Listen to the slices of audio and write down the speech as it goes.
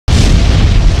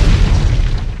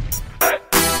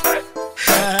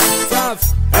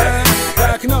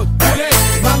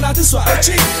My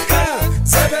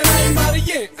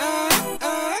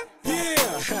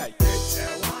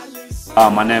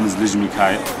name is Lij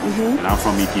Michael, and I'm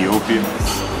from Ethiopia.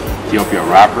 Ethiopia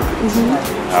rapper.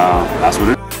 That's what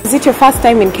it is. Is it your first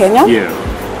time in Kenya?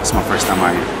 Yeah, it's my first time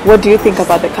out here. What do you think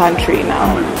about the country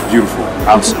now? Beautiful,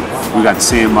 awesome. We got the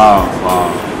same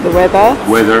the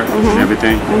weather and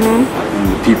everything.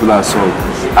 And the people are so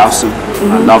awesome,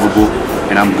 lovable,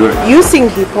 and I'm good. You sing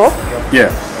hip hop? Yeah.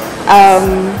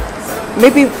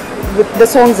 Maybe with the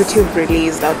songs that you've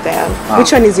released out there,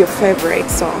 which one is your favorite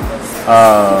song?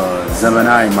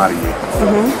 Lij Michael.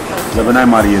 Lij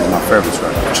Michael is my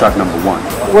favorite track number 1.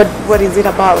 What is it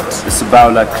about? It's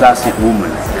about like classic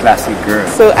woman, classic girl.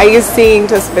 So are you singing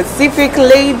to a specific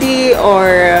lady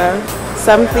or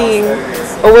something,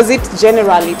 or was it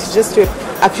generally just to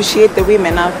appreciate the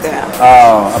women out there?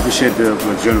 Appreciate the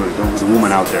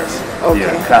woman out there. Okay.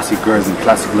 Yeah, classic girls and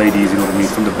classic ladies, you know what I mean?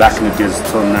 From the back in the days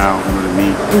till now, you know what I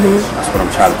mean? That's what I'm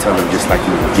trying to tell them, just like,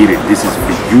 you know, get it. This is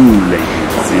for you,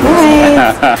 ladies. You know?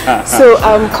 Right. So,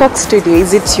 Coke Studio,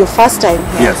 is it your first time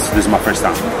here? Yes, this is my first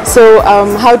time. So,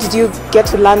 how did you get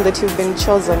to learn that you've been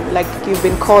chosen, like you've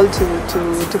been called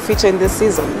to feature in this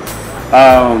season?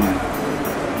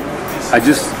 I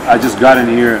just got in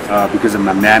here because of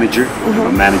my manager. My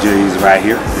manager is right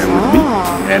here with me,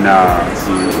 and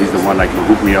he's the one like who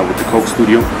hooked me up with the Coke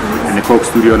Studio. And the Coke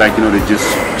Studio, like, you know, they just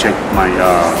checked my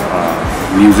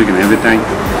music and everything,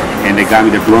 and they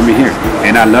brought me here,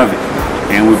 and I love it.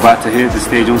 And we're about to hit the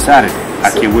stage on Saturday.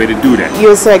 I can't wait to do that.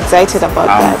 You're so excited about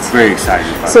that. I'm very excited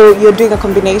about it. So you're doing a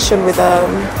combination with the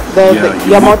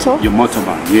Yamoto? Yamoto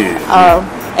band,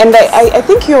 yeah. And I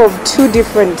think you're two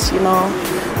different, you know,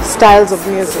 styles of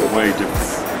music. Way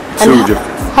different. Two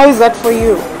different. How is that for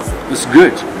you? It's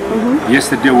good.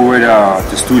 Yesterday we were at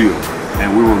the studio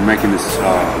and we were making this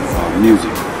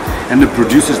music. And the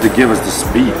producers, they give us this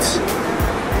beats.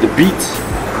 The beats,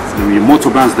 the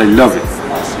Yamoto bands, they love it.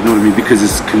 You know what I mean? Because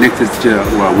it's connected to,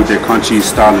 with their country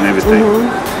style and everything.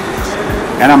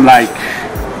 And I'm like,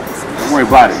 don't worry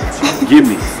about it. Give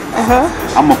me.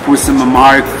 I'm going to put some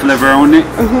Amharic flavor on it.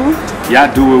 Y'all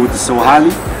do it with the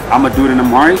Swahili. I'm going to do it in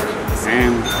Amharic.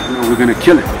 And you know, we're going to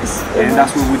kill it. And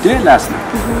that's what we did last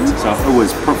night. So it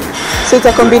was perfect. So it's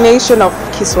a combination of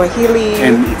Kiswahili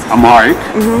and Amharic.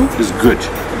 It's good.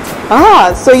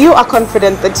 So you are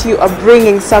confident that you are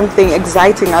bringing something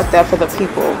exciting out there for the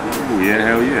people? Oh, yeah,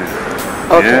 hell yeah.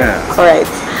 Okay. Yeah. All right.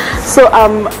 So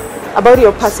about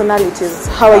your personalities,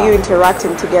 how are you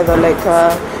interacting together? Like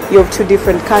you have two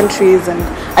different countries, and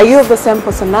are you of the same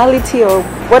personality, or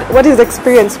what is the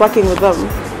experience working with them?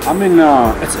 I mean,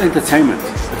 it's entertainment.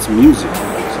 It's music.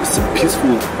 It's a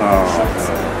peaceful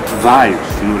vibe.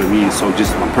 You know what I mean? So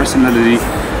just my personality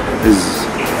is,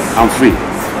 I'm free.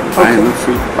 Okay. I am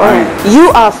free. You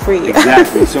are free.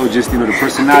 Exactly. So just, you know, the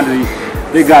personality,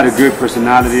 they got a good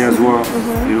personality as well.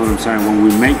 You know what I'm saying? When we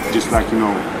make, just like, you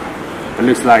know, it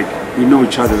looks like we know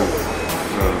each other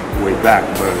way back.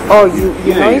 But you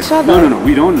know each other? No,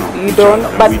 we don't know. You don't,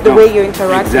 but the way you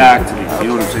interact. Exactly. You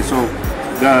know what I'm saying? So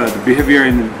the behavior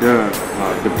and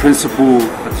the principle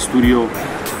at the studio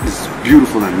is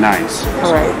beautiful and nice.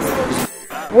 All right.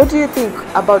 What do you think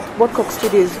about what Coke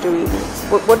Studio is doing?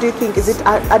 What do you think? Is it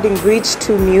adding reach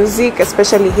to music,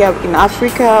 especially here in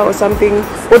Africa or something?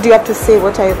 What do you have to say?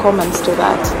 What are your comments to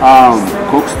that?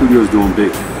 Coke Studio is doing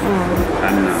big.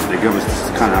 And they give us this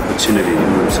kind of opportunity, you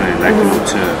know what I'm saying? Like, you know,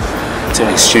 to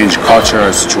exchange culture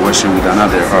or situation with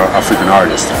another African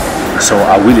artist. So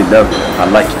I really love it. I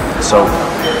like it. So,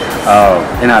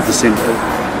 and at the same time,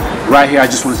 right here, I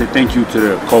just want to say thank you to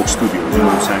the Coke Studios, you know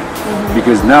what I'm saying?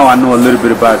 Because now I know a little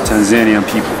bit about Tanzanian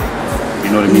people,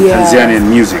 you know what I mean? Tanzanian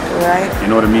music, right? You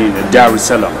know what I mean? Dar es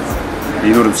Salaam,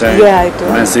 you know what I'm saying? Yeah, I do.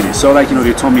 Man City. So, like, you know,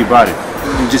 they told me about it.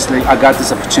 And just like, I got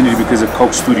this opportunity because of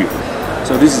Coke Studio.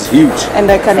 So this is huge. And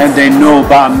they know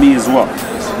about me as well,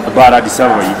 about Addis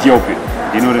Ababa, Ethiopia,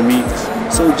 you know what I mean?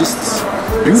 So just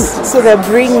beautiful. So they're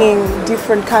bringing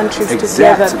different countries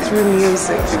together through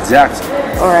music. Exactly.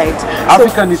 All right.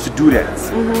 Africa needs to do that.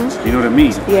 You know what I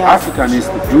mean? Yeah. Africa needs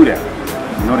to do that.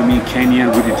 You know what I mean? Kenyan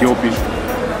with Ethiopian.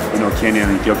 You know, Kenya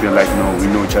and Ethiopia, like, you know, we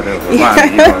know each other. You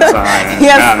know,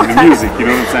 the music, you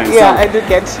know what I'm saying? Yeah, so, I do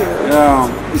get you.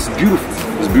 It's beautiful.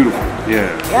 It's beautiful. Yeah.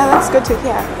 Yeah, that's good to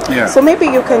hear. Yeah. So maybe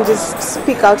you can just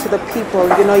speak out to the people,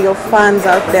 you know, your fans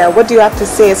out there. What do you have to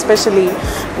say, especially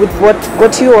with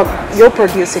what you're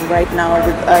producing right now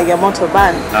with Yamoto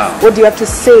Band? What do you have to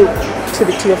say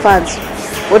to your fans?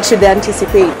 What should they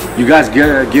anticipate? You guys get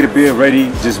a bit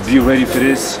ready. Just be ready for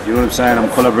this. You know what I'm saying? I'm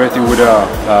collaborating with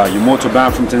Yamoto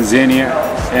Band from Tanzania,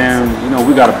 and you know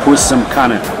we gotta push some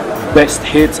kind of best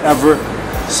hits ever.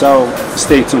 So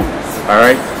stay tuned. All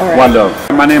right? One love.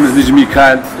 My name is Lij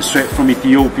Michael, straight from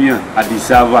Ethiopia, Addis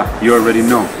Ababa. You already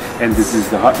know. And this is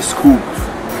the hottest scoop